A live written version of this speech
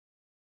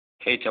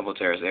Hey, Temple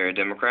Terrace Area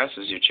Democrats,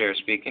 this is your chair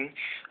speaking.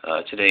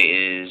 Today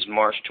is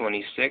March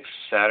 26th,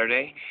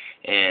 Saturday,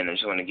 and I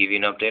just want to give you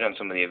an update on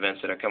some of the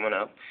events that are coming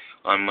up.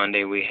 On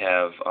Monday we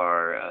have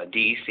our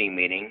DEC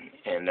meeting,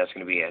 and that's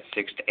going to be at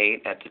 6 to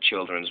 8 at the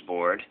Children's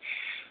Board.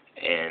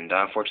 And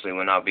unfortunately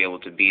will not be able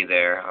to be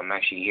there. I'm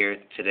actually here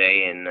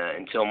today and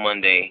until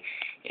Monday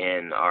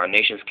in our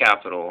nation's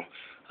capital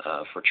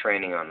for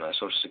training on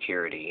Social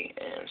Security,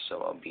 and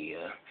so I'll be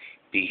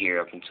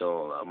here up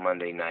until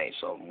Monday night,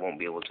 so I won't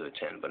be able to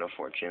attend. But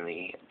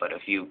unfortunately,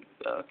 if you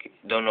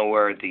don't know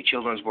where the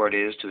Children's Board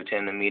is to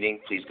attend the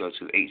meeting, please go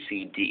to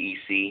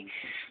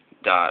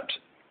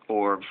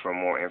hcdec.org for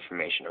more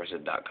information, or is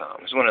it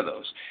 .com? It's one of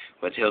those.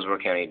 But it's Hillsborough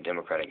County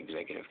Democratic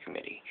Executive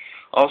Committee.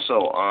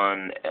 Also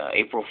on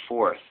April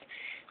 4th,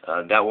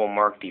 that will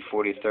mark the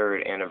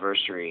 43rd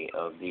anniversary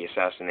of the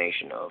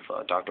assassination of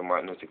Dr.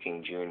 Martin Luther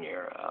King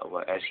Jr.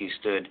 As he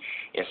stood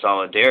in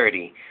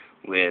solidarity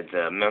with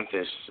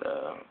Memphis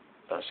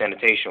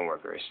sanitation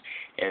workers.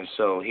 And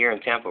so here in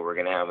Tampa we're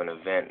going to have an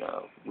event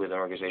with an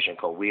organization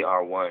called We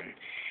Are One,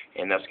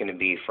 and that's going to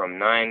be from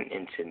 9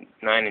 and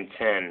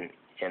 10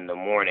 in the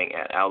morning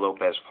at Al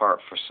Lopez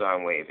Park for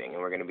sign waving,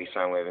 and we're going to be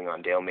sign waving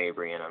on Dale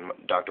Mabry and on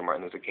Dr.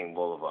 Martin Luther King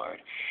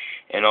Boulevard.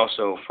 And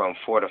also from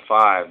 4 to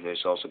 5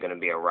 there's also going to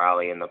be a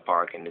rally in the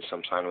park and there's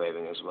some sign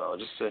waving as well,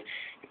 just to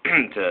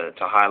to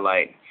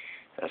highlight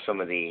some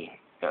of the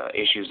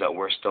issues that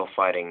we're still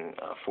fighting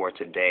for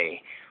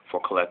today for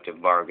collective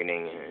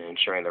bargaining and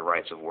ensuring the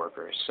rights of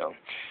workers. So,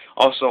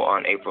 also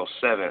on April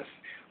 7th,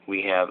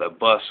 we have a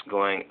bus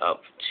going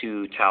up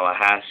to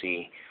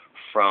Tallahassee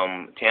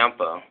from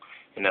Tampa,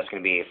 and that's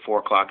going to be at 4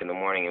 o'clock in the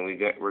morning, and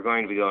we're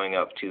going to be going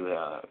up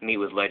to meet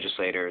with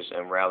legislators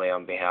and rally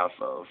on behalf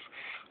of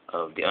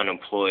the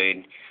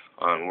unemployed,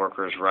 on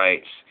workers'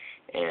 rights,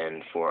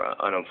 and for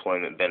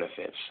unemployment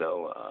benefits.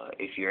 So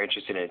if you're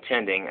interested in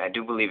attending, I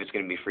do believe it's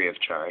going to be free of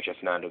charge.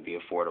 If not, it'll be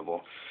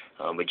affordable.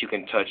 But you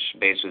can touch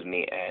base with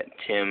me at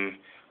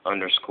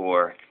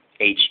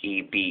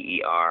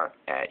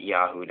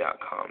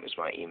tim_heber@yahoo.com is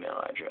my email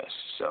address.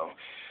 So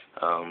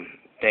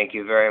thank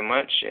you very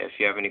much. If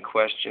you have any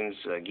questions,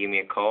 give me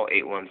a call,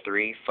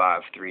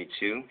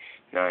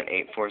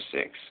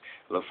 813-532-9846.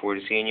 Look forward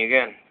to seeing you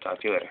again. Talk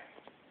to you later.